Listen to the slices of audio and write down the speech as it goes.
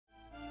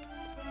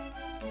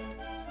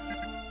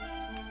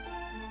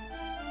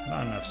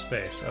Not enough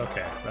space.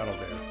 Okay, that'll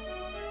do.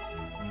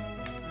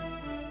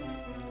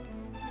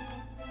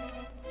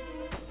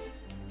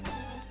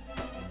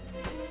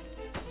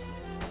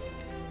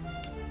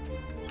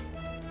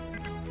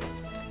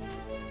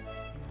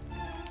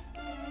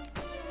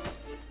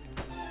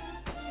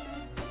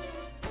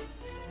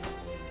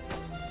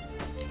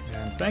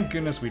 And thank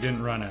goodness we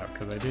didn't run out,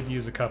 because I did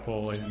use a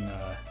couple in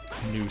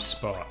new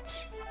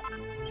spots.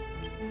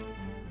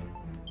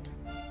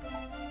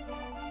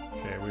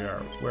 Okay, we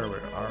are... Where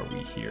are we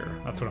here?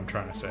 That's what I'm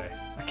trying to say.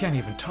 I can't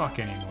even talk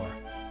anymore.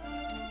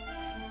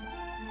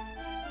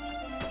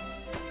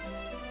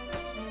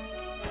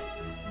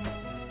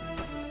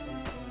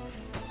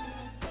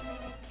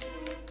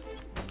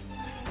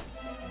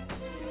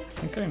 I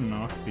think I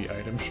knocked the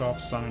item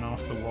shop sign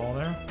off the wall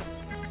there.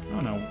 Oh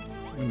no,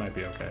 we might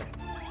be okay.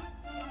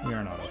 We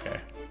are not okay.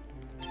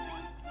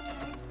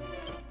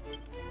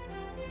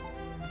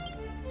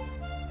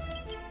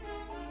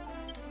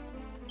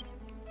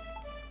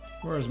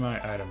 Where's my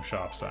item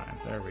shop sign?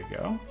 There we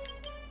go.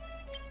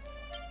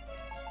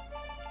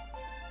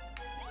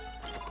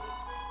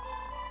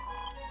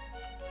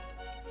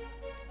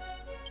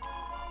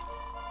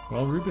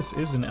 Well, Rubus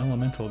is an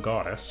elemental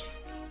goddess.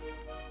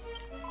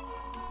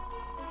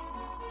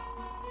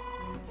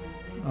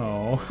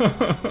 Oh.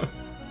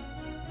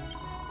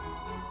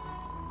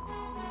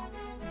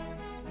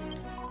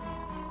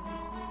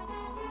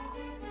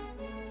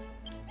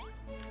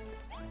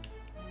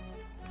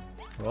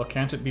 Well,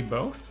 can't it be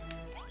both?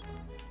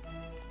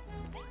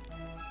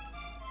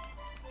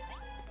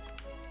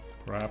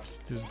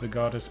 Perhaps it is the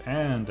goddess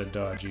and a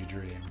dodgy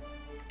dream.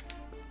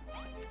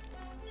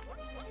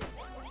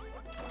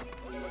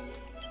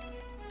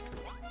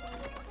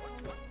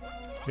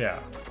 Yeah,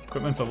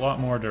 equipment's a lot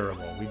more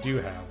durable. We do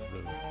have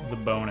the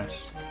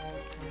bonus.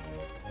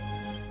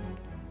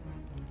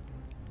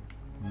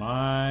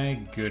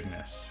 My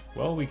goodness.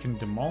 Well, we can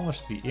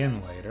demolish the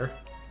inn later.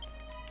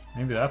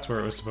 Maybe that's where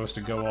it was supposed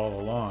to go all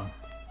along.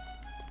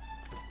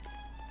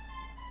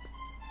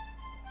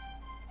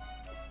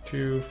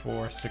 2,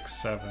 4,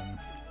 6, 7,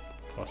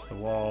 plus the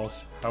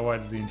walls. How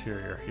wide's the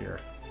interior here?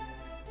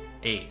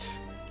 8.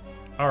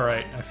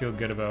 Alright, I feel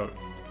good about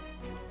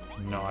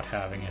not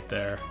having it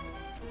there.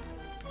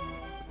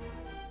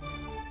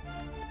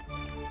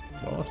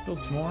 Well, let's build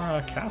some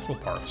more castle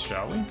parts,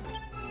 shall we?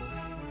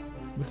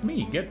 With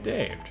me, Get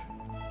Daved.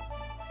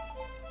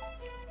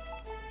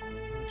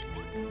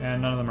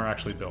 And none of them are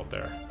actually built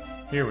there.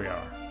 Here we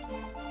are.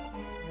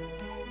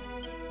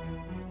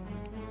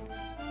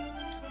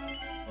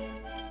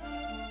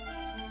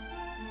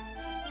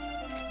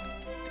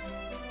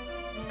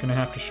 Gonna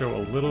have to show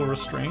a little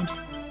restraint.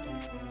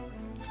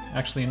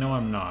 Actually, no,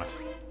 I'm not.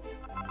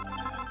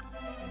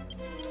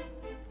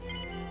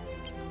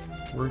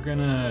 We're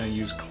gonna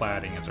use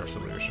cladding as our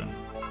solution.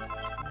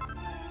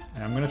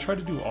 And I'm gonna try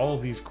to do all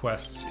of these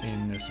quests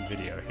in this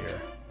video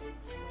here.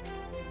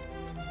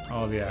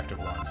 All the active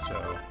ones,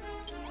 so,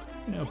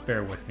 you know,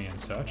 bear with me and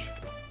such.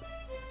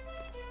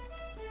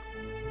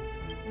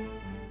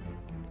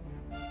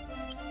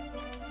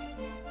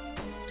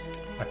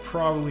 I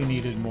probably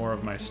needed more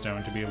of my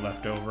stone to be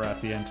left over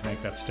at the end to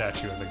make that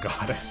statue of the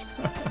goddess.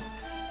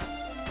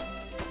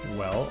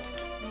 Well,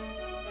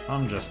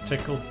 I'm just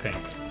tickled pink.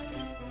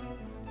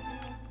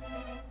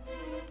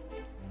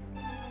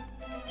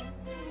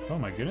 Oh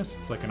my goodness,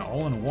 it's like an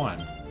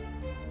all-in-one.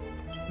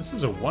 This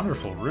is a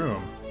wonderful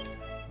room.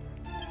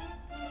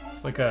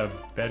 It's like a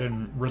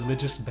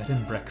religious bed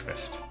and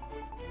breakfast.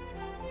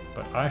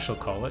 But I shall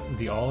call it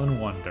the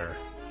All-in-Wonder.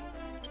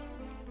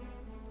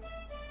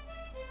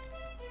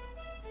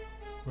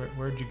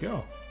 Where'd you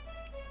go?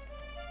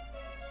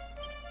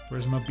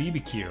 Where's my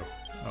BBQ?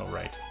 Oh,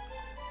 right.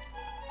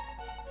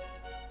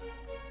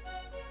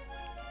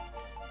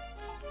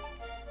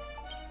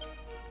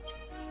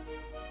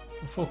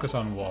 We'll focus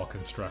on wall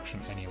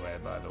construction anyway,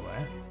 by the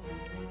way.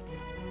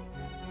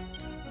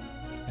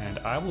 And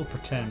I will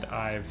pretend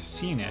I've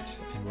seen it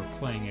and we're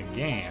playing a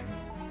game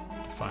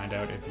to find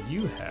out if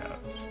you have.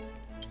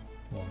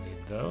 We'll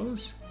need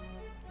those.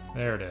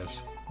 There it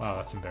is. Wow,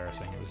 that's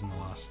embarrassing. It was in the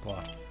last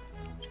slot.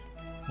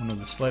 One of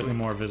the slightly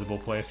more visible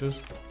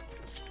places.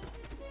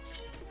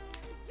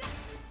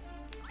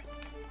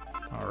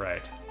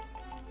 Alright.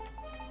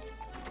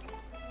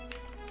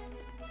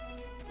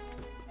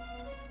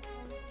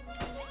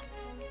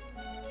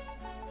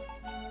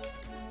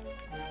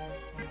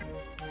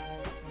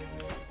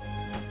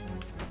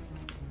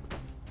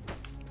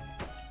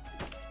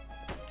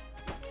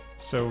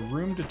 So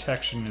room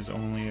detection is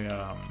only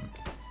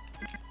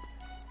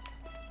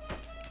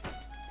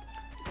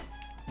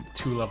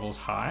 2 levels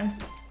high.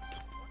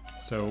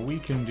 So we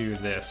can do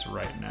this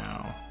right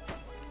now.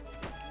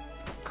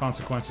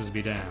 Consequences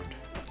be damned.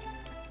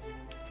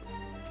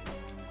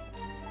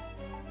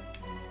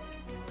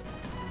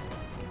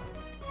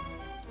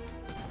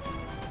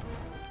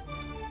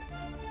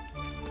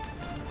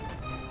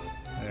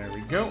 There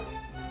we go.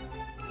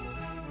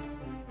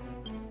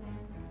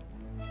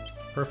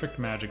 Perfect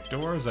magic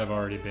doors. I've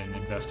already been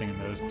investing in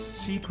those.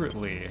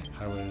 Secretly,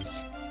 I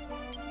was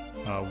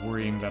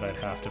worrying that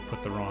I'd have to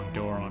put the wrong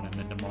door on and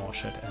then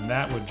demolish it, and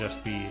that would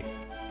just be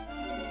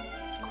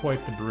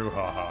quite the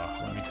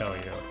brouhaha, let me tell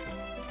you.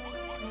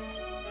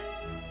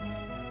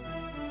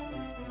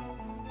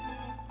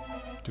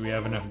 Do we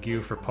have enough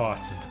goo for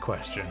pots is the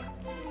question.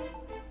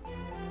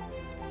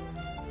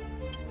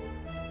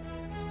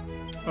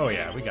 Oh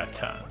yeah, we got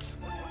tons.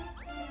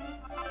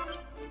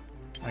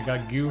 I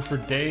got goo for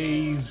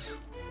days.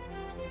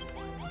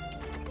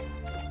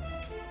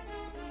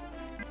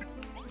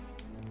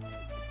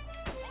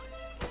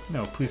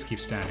 No, please keep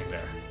standing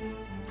there.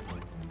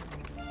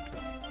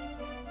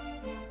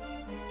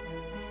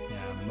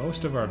 Yeah,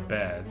 most of our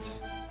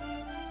beds...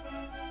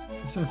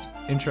 This is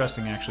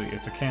interesting, actually.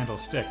 It's a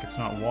candlestick. It's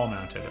not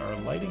wall-mounted. Our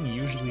lighting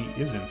usually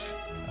isn't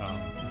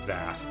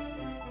that.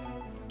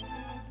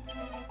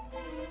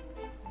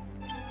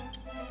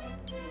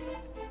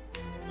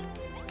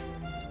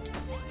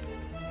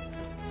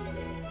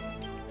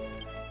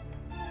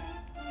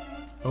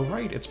 Oh,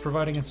 right. It's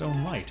providing its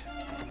own light.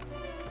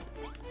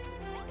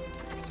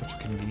 Such a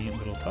convenient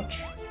little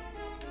touch.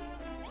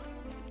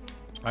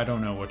 I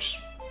don't know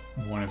which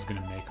one is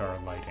going to make our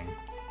lighting.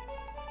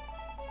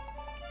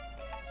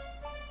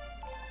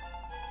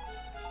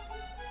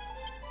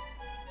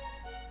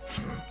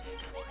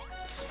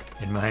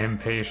 In my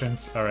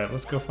impatience. Alright,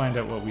 let's go find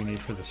out what we need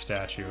for the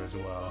statue as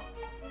well.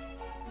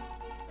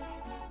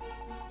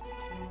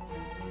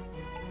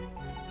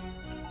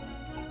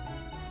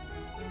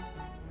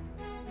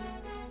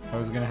 I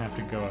was gonna have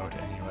to go out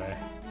anyway.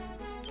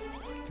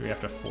 Do we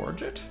have to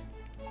forge it?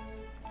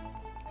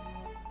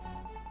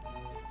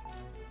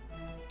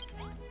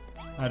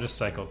 I just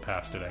cycled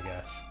past it, I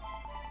guess.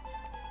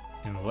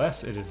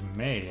 Unless it is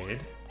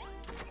made...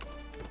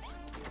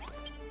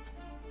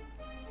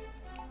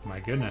 My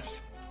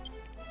goodness.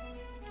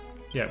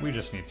 Yeah, we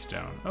just need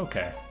stone.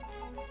 Okay.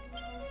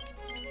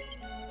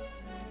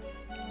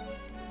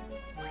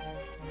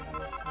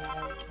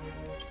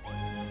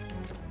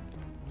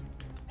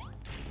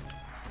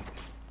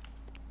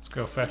 Let's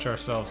go fetch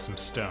ourselves some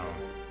stone.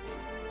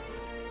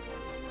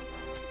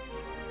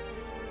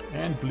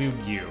 And blue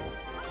goo.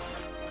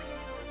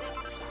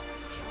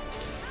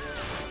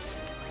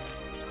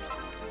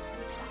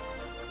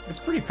 It's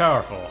pretty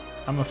powerful.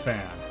 I'm a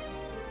fan.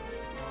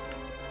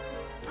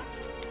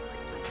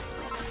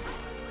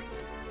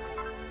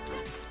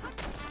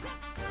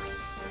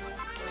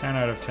 Ten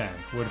out of 10.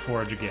 Wood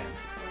forge again.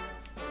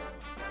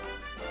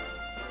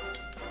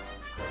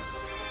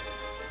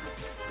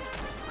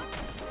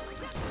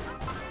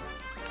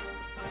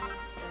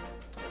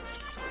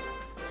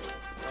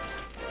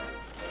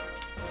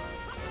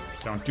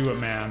 Don't do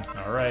it, man.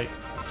 Alright.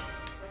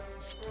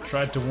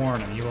 Tried to warn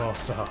him, you all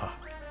saw.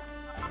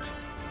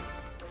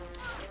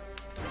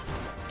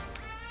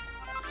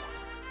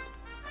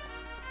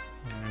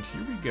 And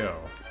here we go.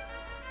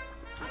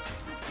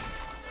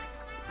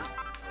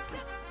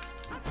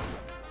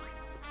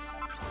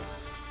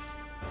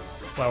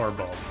 Flower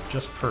bulb,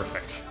 just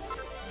perfect.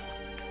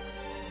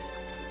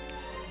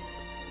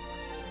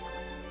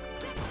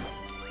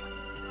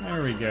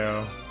 There we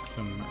go.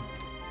 Some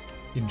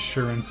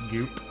insurance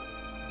goop.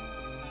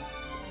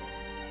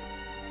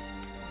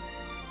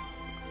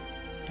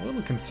 A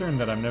little concerned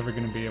that I'm never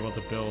going to be able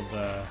to build,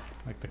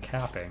 like, the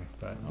capping,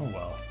 but oh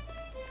well.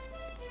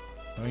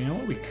 Oh, you know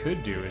what we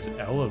could do is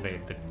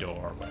elevate the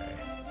doorway.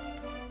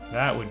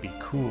 That would be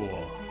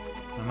cool.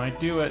 I might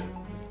do it.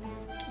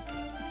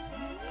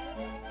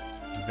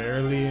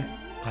 Verily,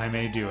 I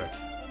may do it.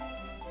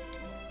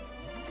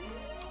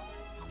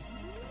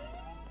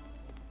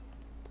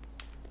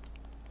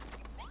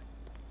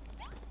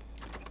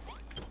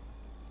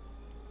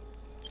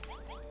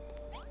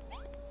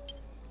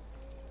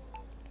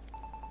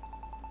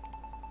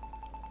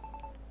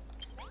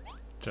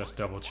 Just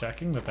double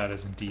checking that that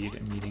is indeed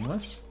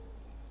meaningless.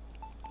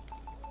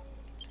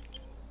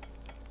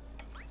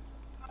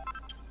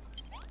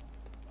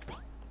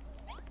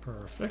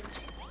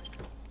 Perfect.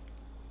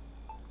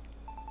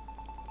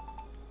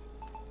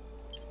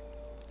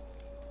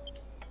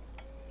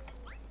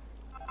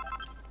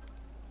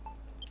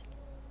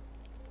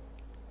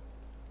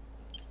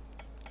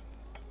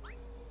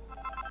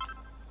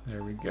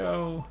 There we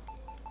go.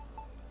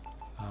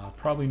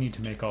 Probably need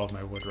to make all of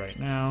my wood right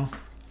now.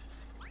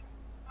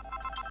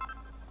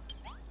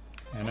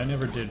 And I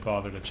never did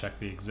bother to check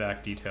the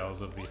exact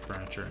details of the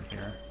furniture in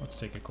here. Let's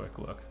take a quick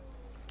look.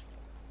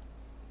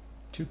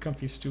 2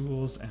 comfy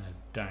stools and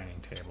a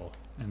dining table,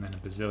 and then a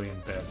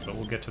bazillion beds, but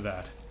we'll get to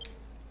that.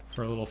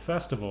 For a little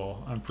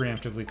festival, I'm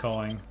preemptively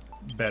calling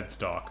bed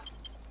stock.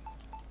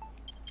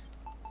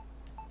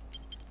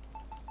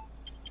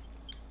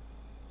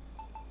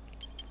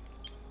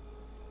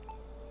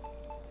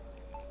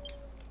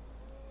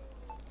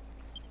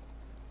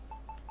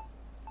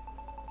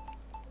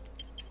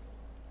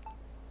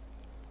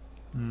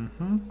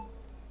 Mm-hmm.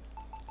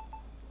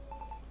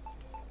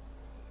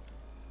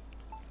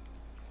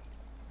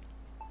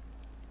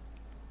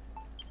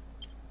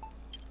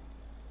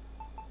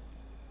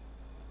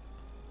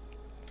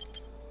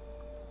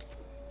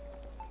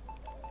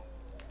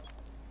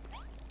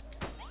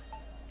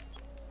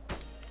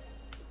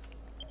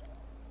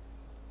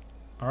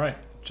 Alright,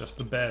 just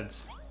the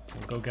beds.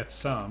 We'll go get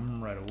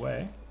some right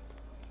away.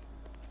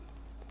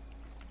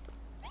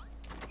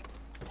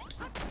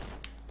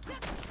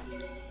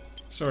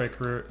 Sorry,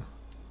 Karut.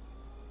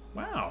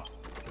 Wow.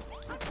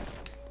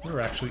 We're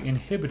actually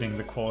inhibiting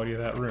the quality of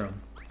that room.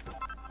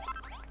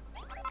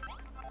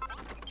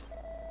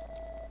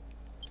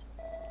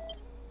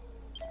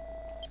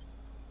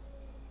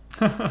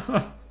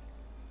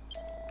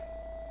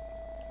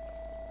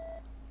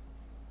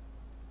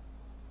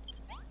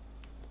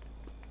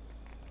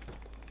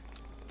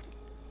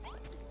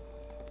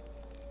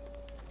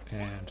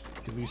 And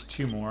at least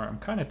 2 more. I'm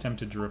kind of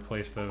tempted to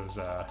replace those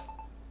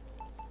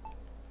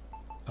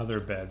other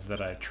beds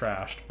that I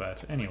trashed,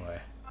 but anyway.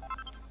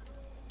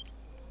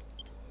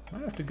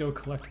 Might have to go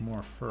collect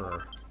more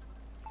fur.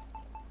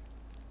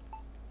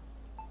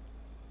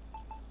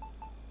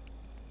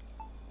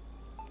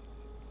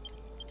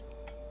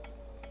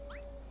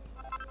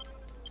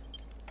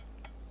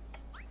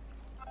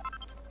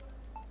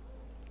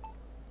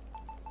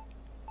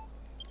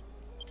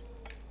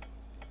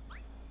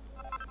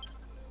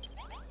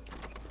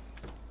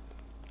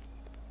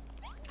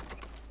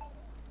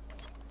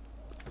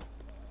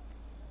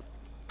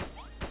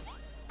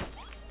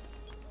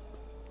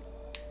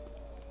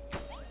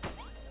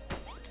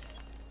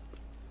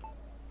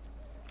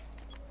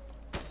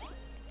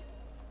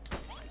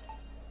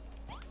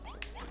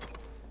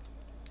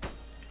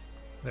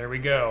 There we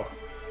go.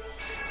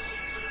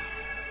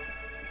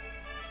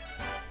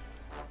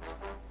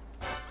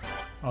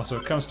 Also,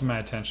 it comes to my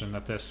attention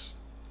that this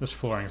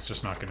flooring is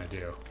just not going to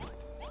do.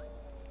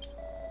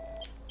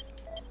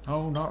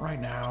 Oh, not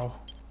right now.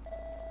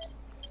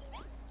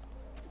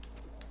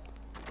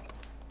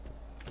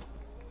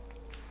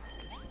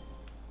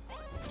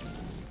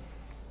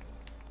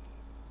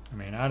 I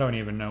mean, I don't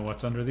even know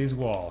what's under these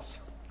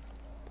walls.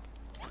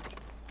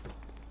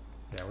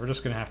 Yeah, we're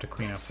just going to have to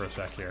clean up for a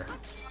sec here.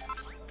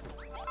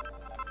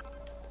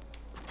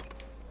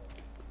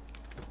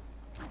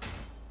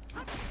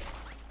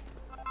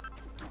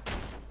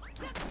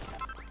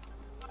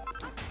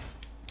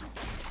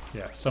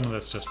 Yeah, some of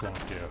this just won't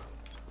do.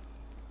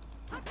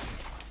 I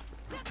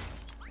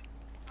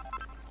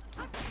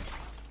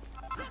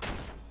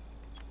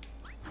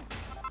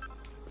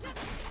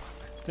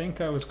think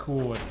I was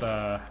cool with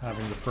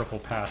having the purple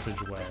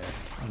passageway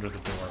under the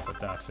door, but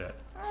that's it.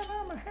 I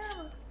have a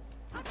hammer.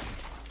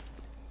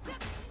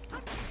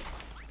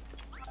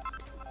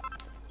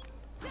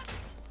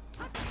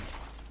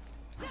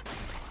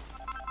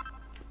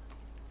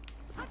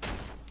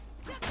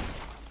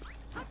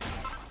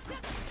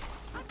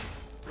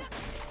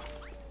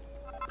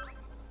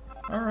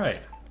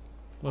 Alright,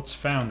 let's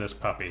found this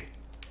puppy.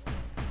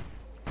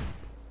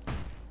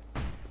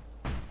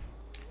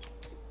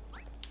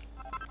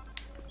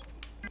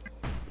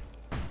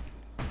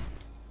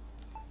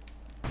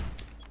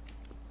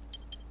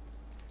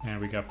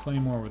 And we got plenty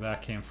more where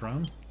that came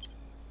from.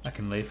 I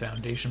can lay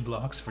foundation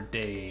blocks for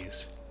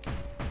days.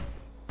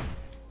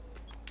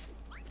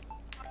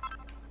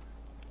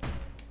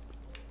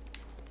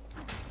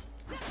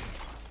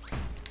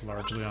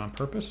 Largely on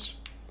purpose.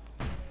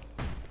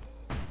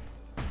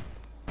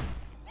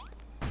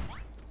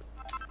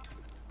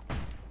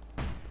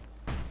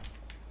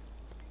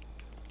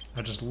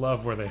 I just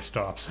love where they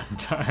stop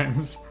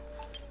sometimes.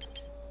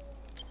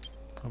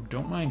 Oh,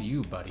 don't mind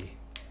you, buddy.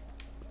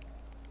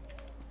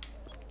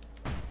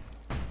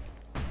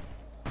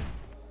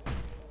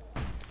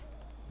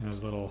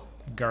 There's a little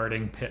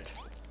guarding pit.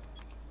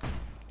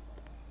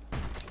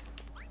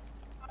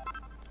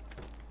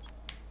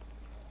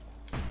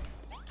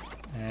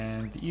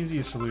 And the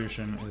easiest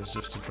solution is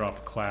just to drop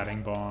a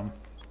cladding bomb.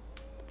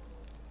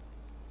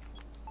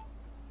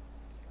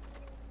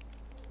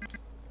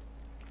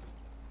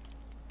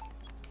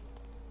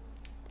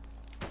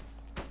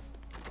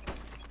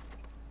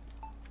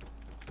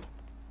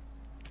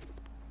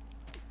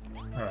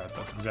 Alright,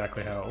 that's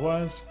exactly how it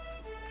was.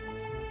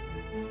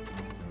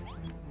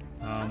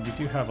 We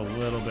do have a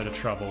little bit of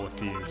trouble with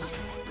these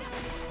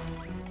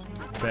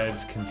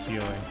beds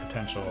concealing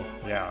potential.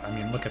 Yeah, I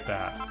mean, look at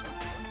that.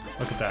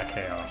 Look at that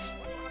chaos.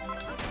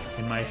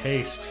 In my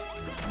haste,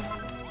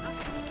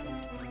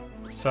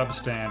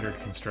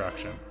 substandard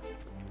construction.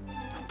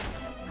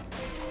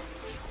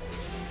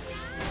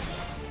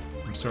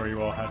 I'm sorry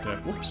you all had to,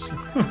 whoops,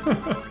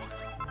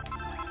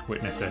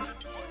 witness it.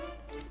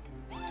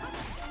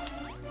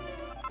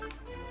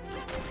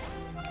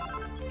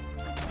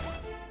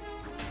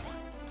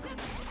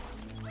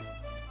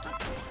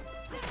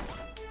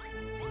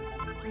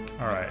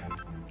 Alright,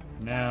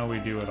 now we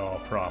do it all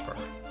proper.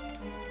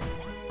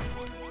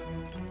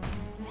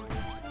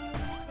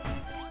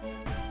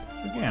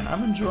 Again,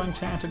 I'm enjoying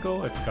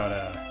Tantacle. It's got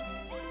a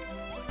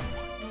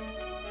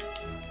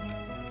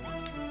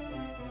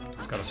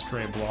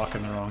stray block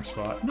in the wrong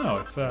spot. No,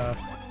 it's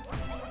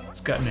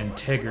got an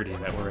integrity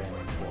that we're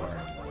aiming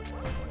for.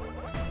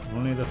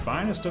 Only the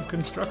finest of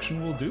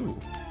construction will do.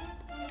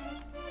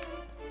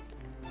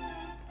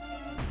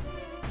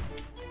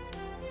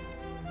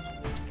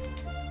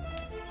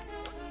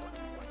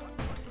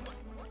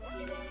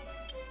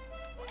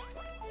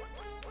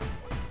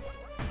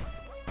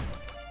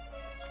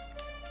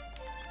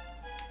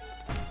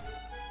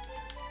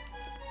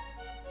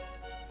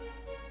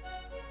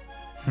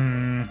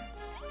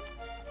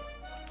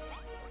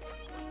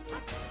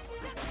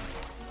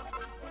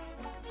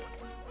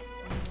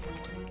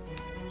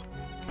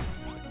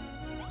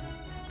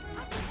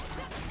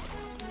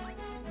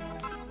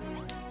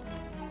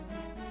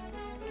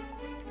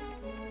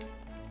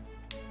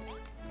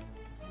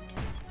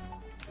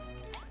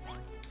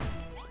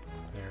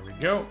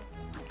 go.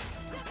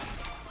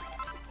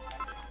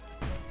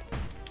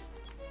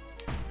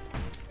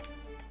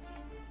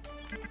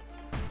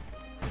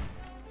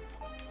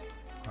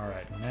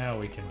 Alright, now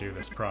we can do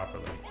this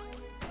properly.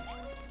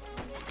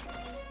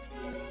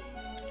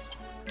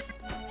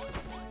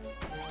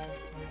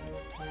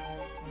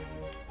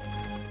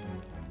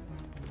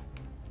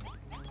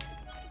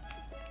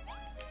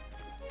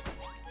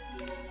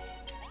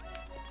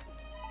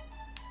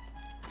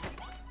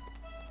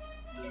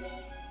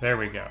 There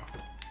we go.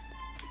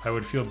 I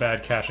would feel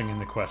bad cashing in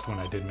the quest when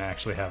I didn't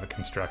actually have it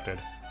constructed.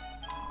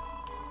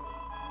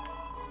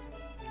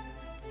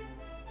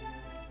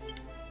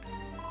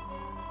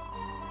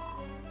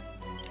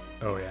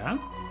 Oh yeah?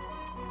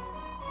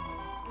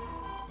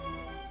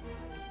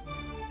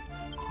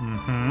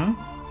 Mm-hmm.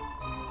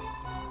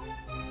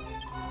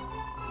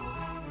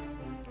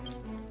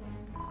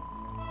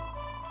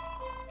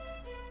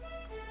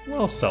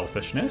 Well,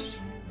 selfishness.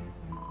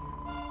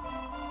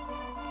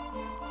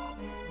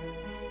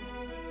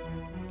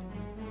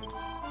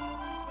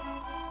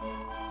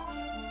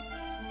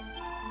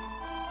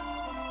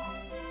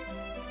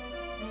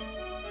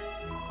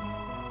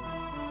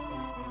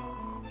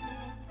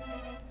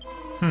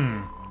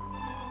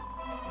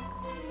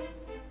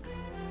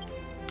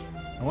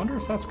 I wonder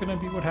if that's gonna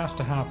be what has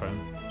to happen.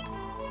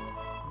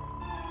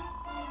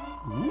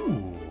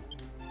 Ooh.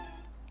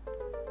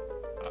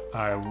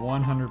 I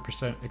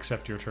 100%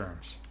 accept your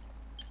terms.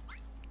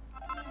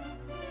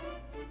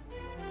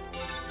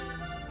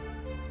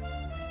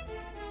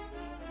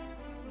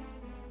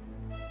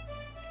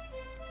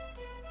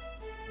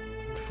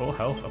 Full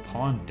health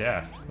upon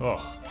death.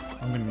 Ugh,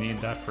 I'm gonna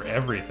need that for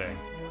everything.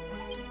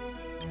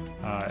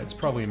 It's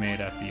probably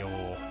made at the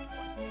old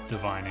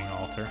divining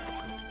altar.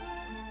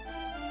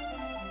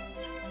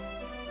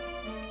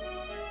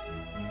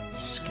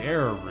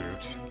 Scare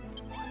root.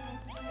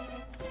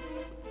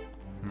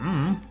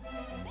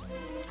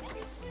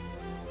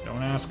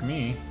 Don't ask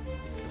me.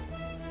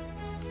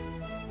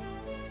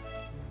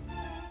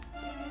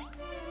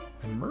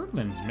 And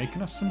Merlin's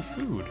making us some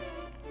food.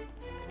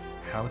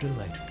 How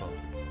delightful.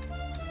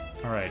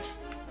 Alright.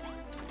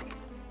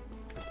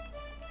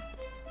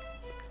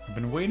 I've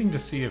been waiting to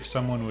see if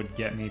someone would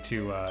get me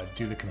to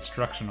do the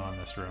construction on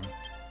this room.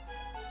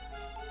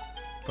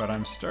 But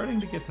I'm starting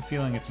to get the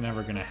feeling it's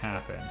never gonna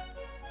happen.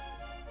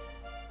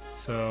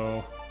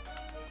 So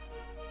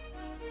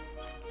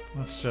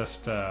let's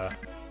just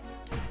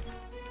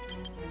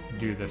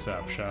do this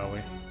up, shall we?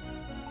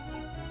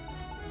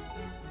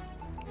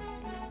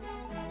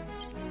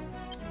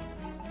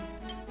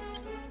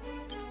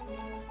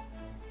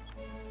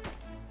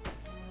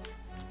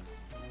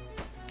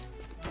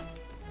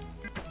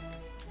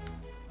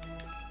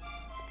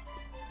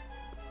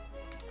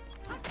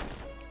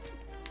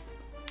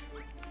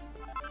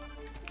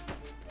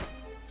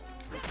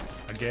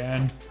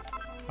 Again.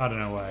 I don't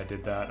know why I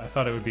did that. I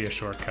thought it would be a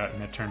shortcut,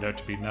 and it turned out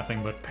to be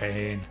nothing but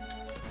pain.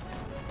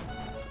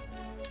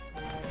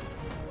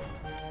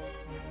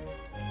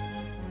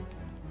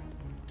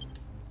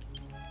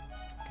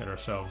 Get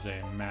ourselves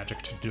a magic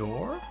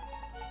door.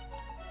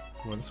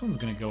 Well, this one's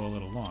gonna go a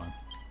little long.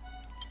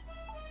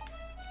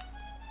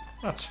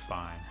 That's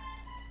fine.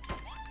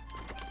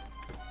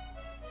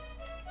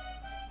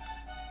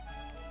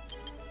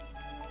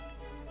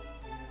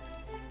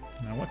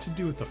 Now, what to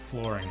do with the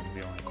flooring is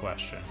the only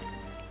question.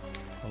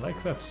 I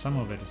like that some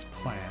of it is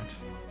plant.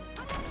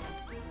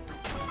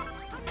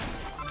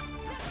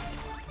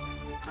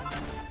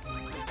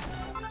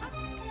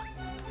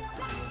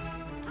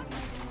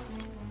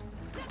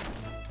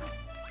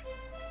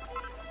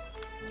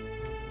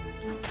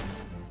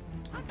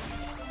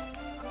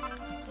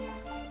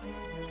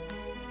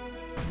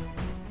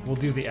 We'll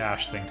do the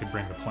ash thing to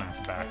bring the plants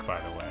back, by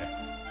the way.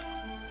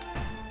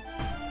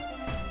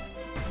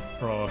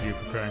 For all of you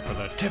preparing for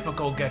the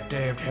typical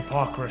get-daved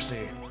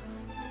hypocrisy.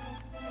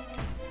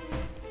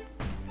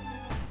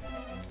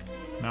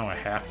 Now I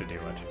have to do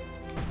it.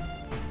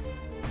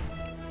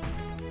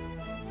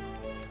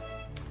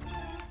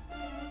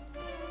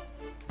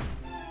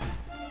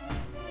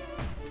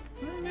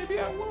 Or maybe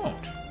I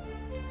won't.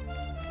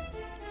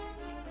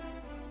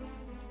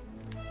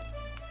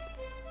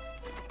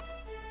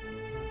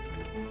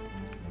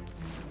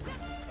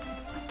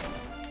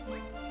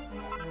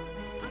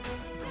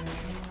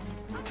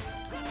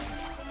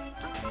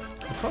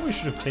 I probably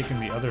should have taken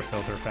the other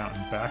filter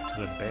fountain back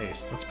to the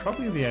base. That's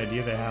probably the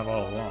idea they have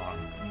all along.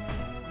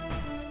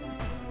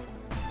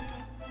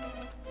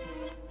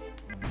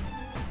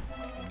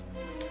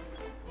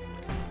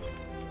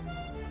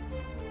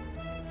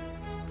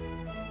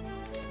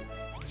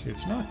 See,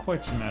 it's not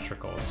quite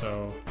symmetrical,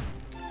 so...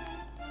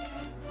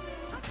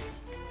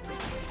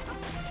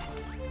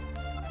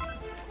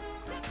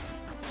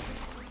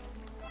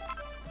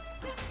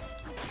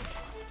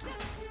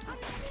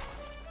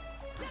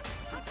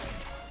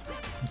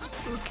 It's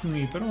irking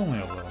me, but only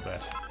a little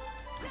bit.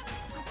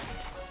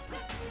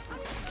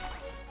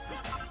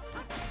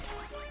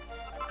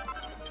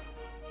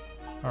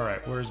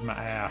 Alright, where's my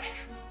ash?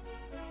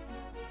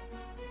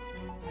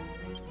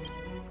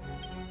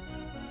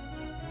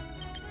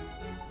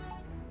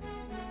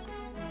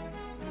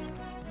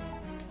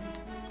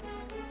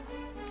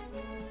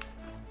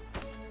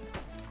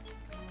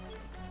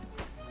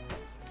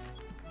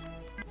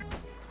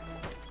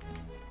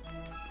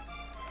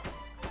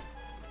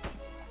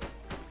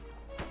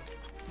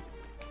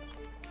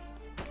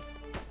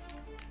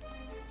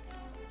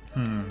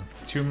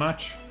 Too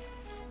much?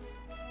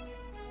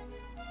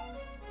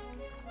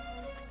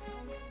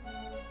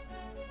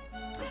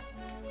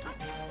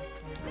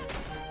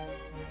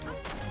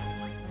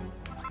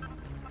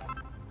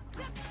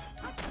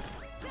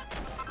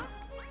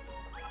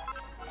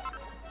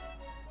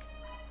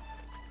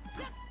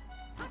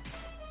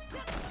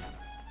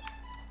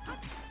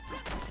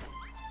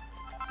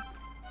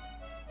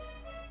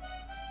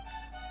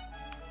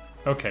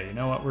 Okay, you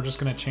know what? We're just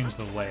going to change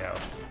the layout.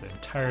 The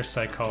entire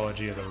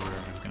psychology of the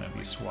room is going to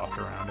be swapped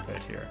around a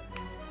bit here.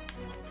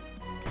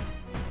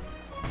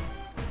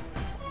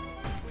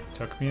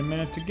 Took me a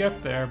minute to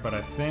get there, but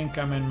I think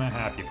I'm in my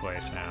happy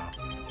place now.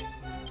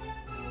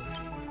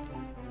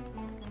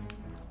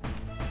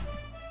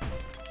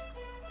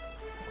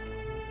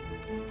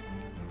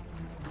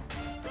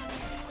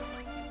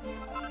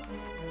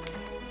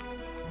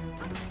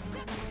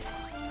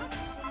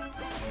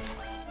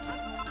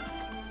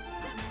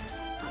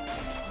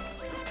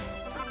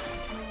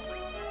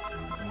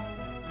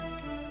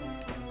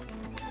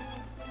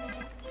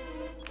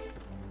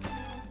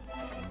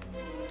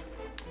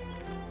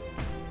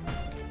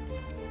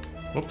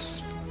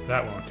 Whoops,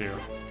 that won't do.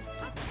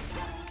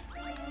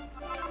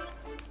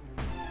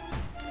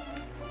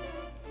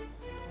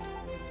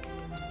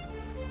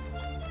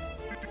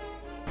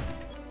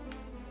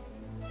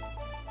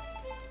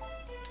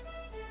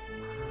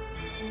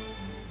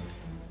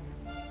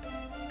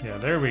 Yeah,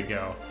 there we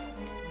go.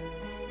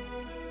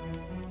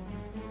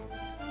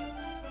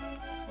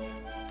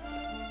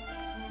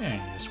 And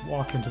you just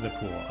walk into the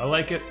pool. I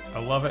like it. I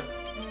love it.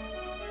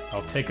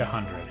 I'll take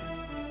 100.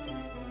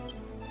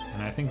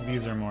 And I think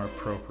these are more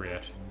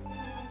appropriate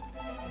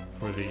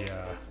for the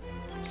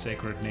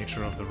sacred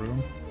nature of the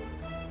room.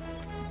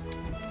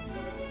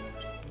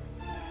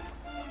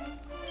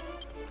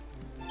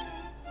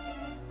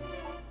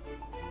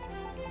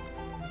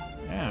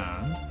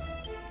 And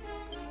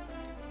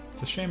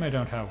it's a shame I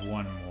don't have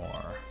one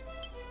more.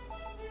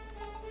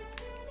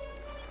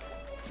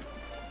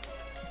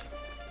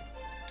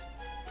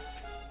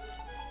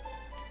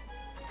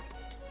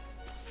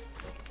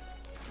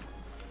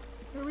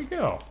 There we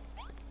go.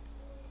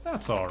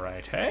 That's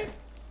alright, hey?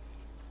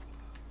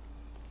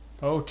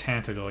 Oh,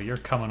 Tantagle, you're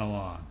coming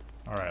along.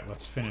 Alright,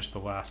 let's finish the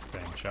last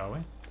thing, shall we?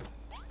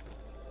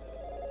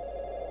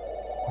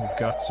 We've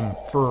got some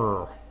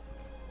fur.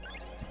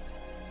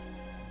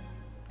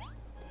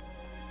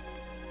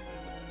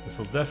 This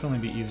will definitely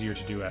be easier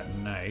to do at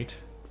night.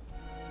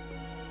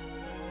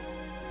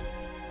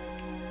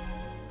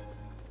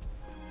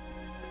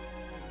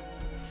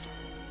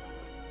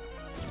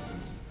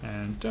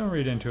 And don't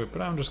read into it,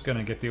 but I'm just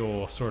gonna get the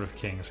old Sword of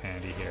Kings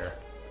handy here.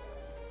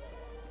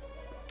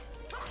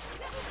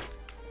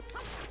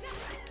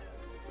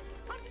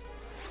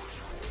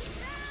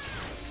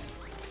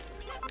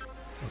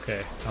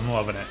 Okay, I'm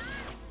loving it.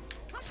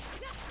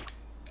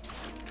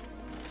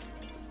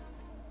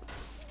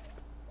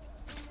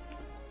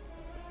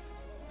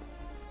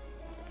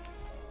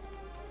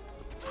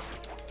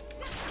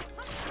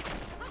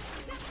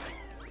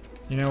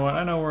 You know what,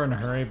 I know we're in a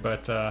hurry,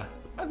 but I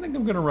think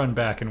I'm gonna run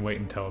back and wait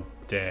until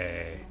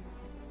day.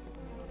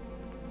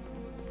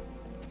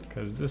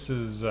 Because this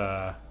is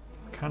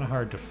kind of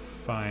hard to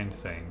find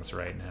things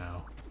right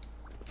now.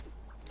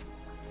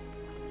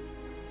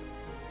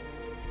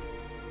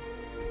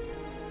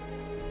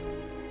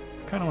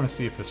 I kind of want to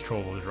see if this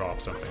troll will drop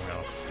something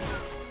though.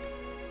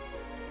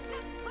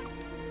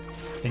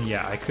 And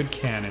yeah, I could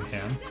cannon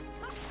him,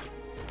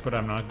 but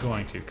I'm not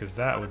going to because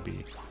that would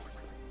be...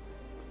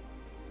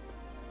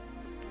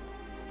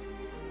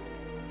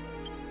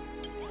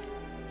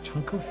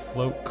 Chunk of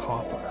float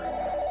copper.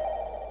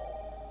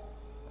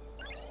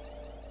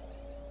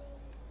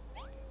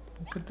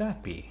 What could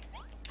that be?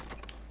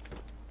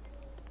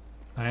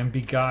 I am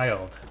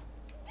beguiled.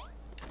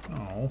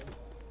 Oh.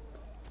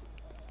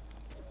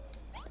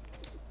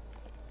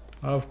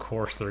 Of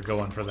course they're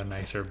going for the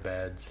nicer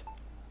beds.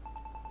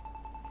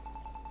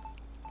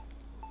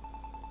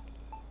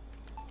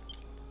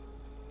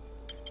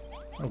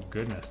 Oh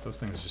goodness, those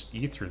things just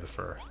eat through the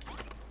fur.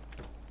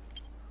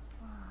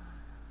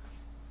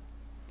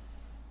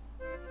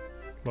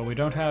 Well, we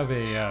don't have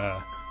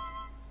a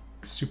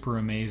super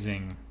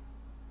amazing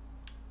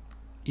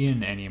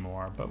inn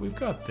anymore, but we've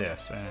got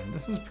this, and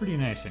this is pretty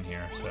nice in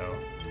here, so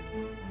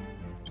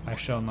I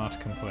shall not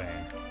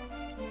complain.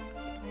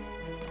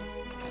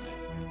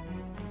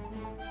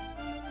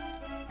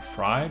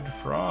 Fried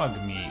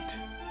frog meat.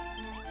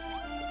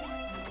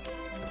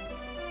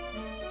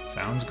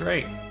 Sounds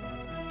great.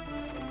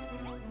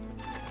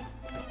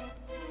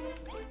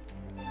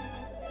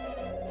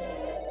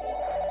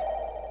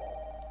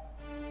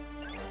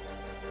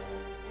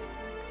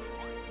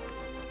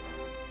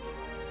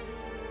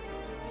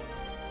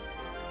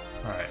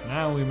 Alright,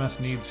 now we must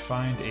needs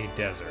find a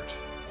desert.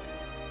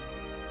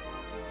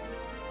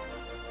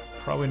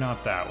 Probably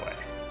not that way.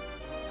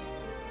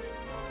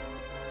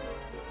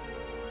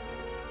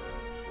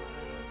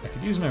 I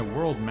could use my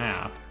world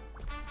map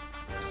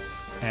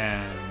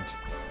and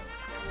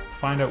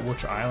find out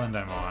which island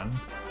I'm on,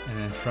 and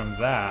then from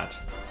that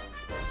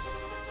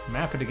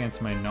Map it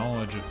against my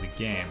knowledge of the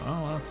game.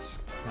 Oh, well,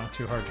 that's not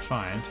too hard to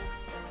find.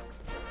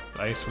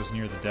 The ice was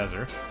near the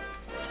desert.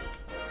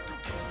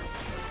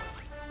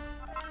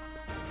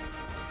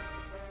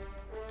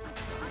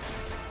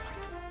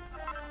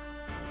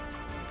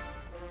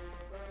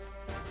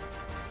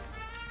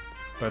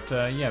 But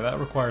yeah, that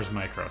requires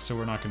micro, so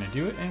we're not going to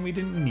do it, and we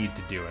didn't need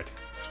to do it.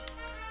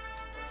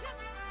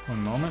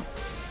 One moment.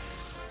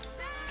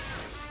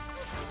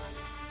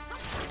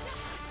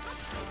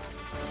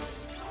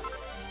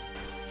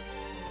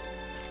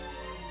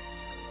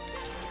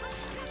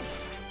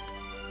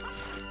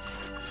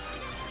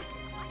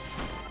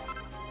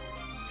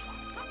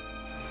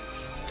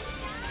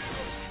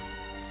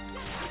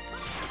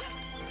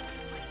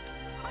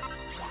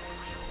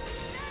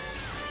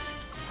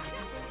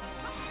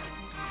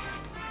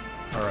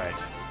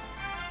 Alright.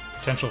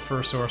 Potential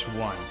first source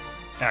 1.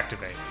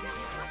 Activate.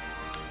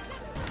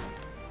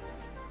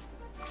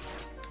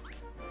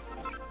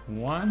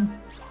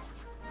 1.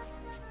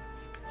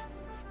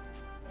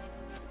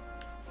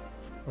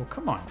 Oh,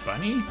 come on,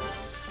 bunny.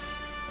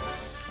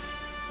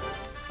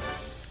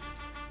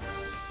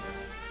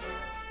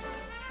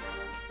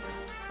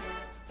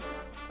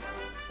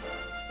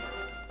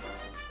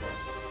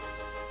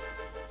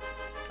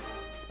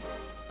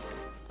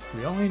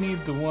 We only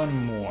need the one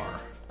more.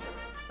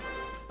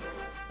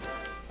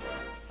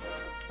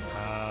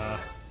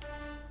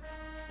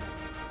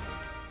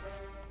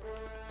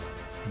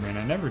 I mean,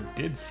 I never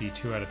did see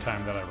 2 at a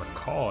time that I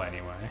recall,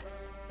 anyway.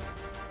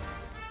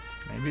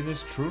 Maybe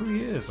this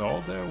truly is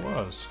all there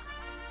was.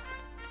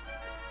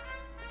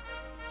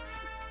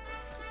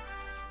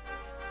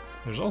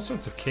 There's all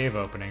sorts of cave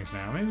openings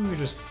now. Maybe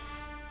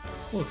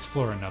we'll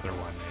explore another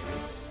one, maybe.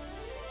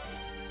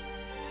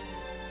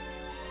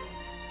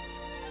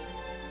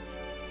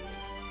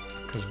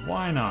 Because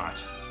why not?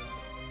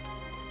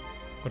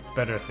 What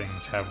better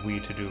things have we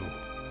to do?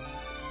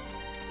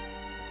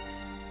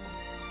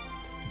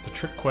 It's a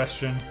trick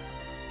question.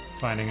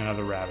 Finding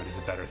another rabbit is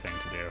a better thing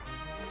to do.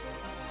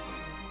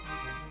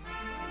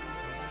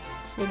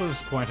 It's a little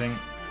disappointing,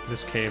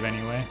 this cave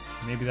anyway.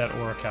 Maybe that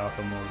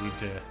orichalcum will lead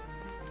to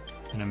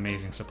an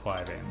amazing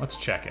supply vein. Let's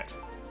check it.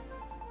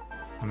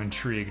 I'm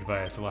intrigued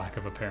by its lack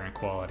of apparent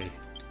quality.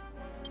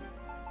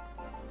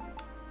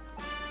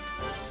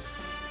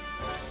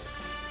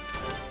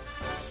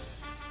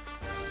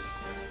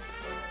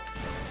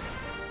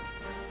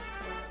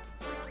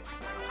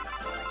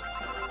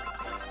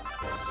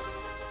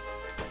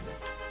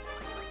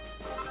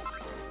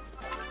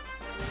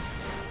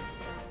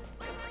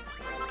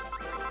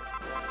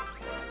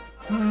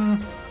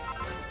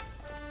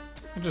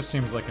 It just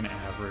seems like an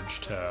average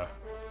to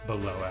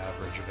below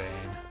average vein.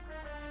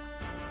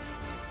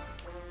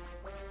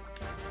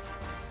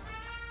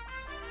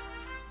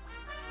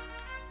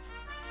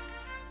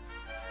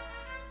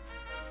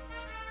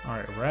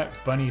 Alright, we're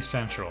at Bunny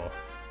Central.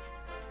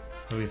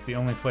 At least the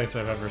only place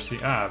I've ever seen.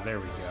 Ah, there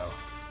we go.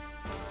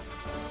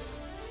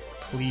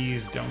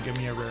 Please don't give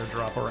me a rare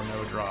drop or a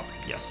no drop.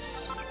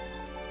 Yes.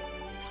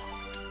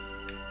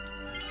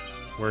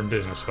 We're in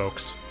business,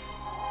 folks.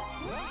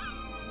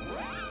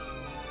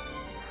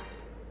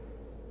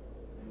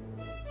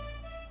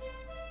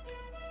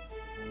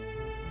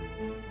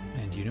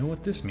 And you know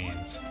what this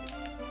means.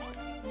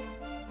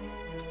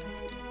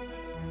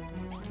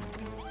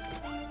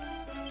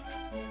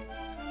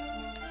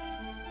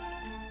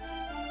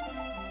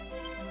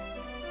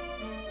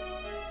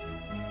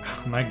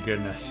 Oh my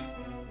goodness.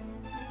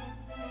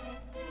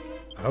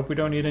 I hope we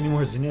don't need any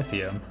more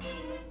Zenithium.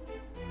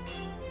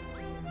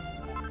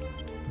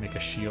 Make a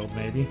shield,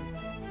 maybe?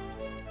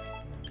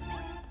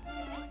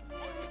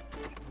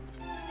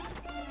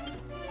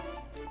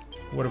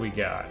 What do we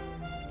got?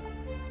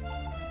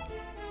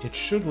 It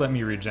should let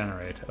me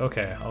regenerate.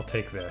 Okay, I'll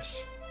take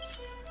this.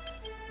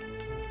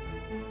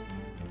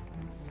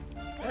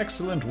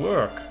 Excellent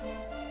work!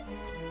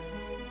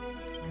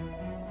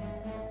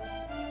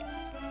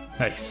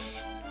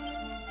 Nice.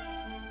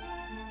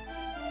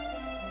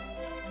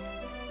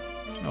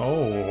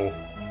 Oh.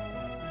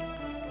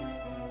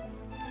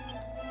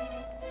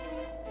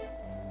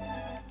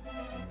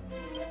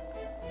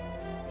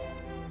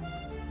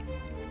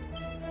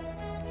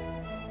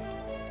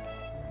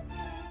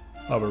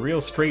 Oh, a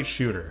real straight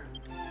shooter.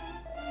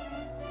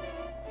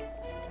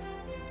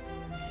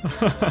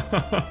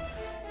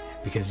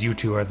 Because you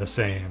two are the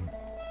same.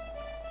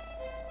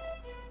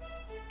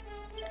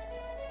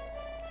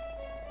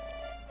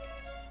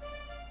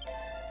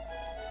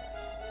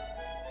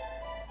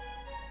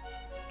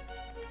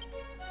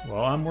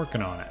 Well, I'm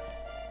working on it.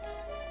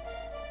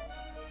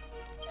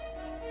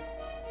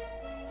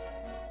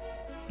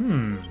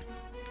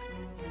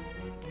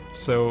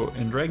 So,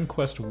 in Dragon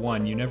Quest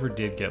 1, you never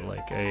did get,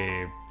 like,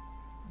 a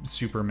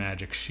super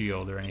magic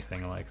shield or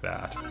anything like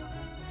that.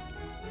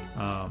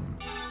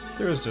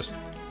 There was just,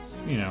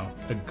 you know,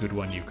 a good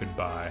one you could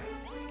buy.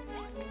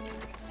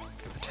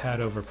 A tad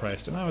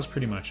overpriced, and that was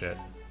pretty much it.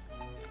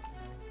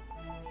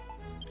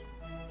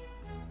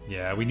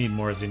 Yeah, we need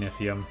more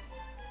Zenithium.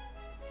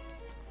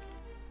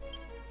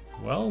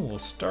 Well, we'll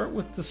start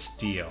with the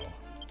steel.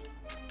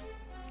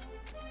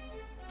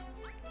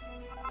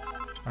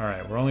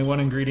 Alright, we're only one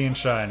ingredient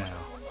shy now.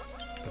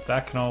 But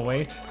that can all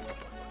wait.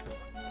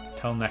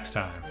 Till next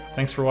time.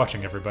 Thanks for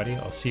watching, everybody.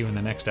 I'll see you in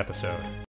the next episode.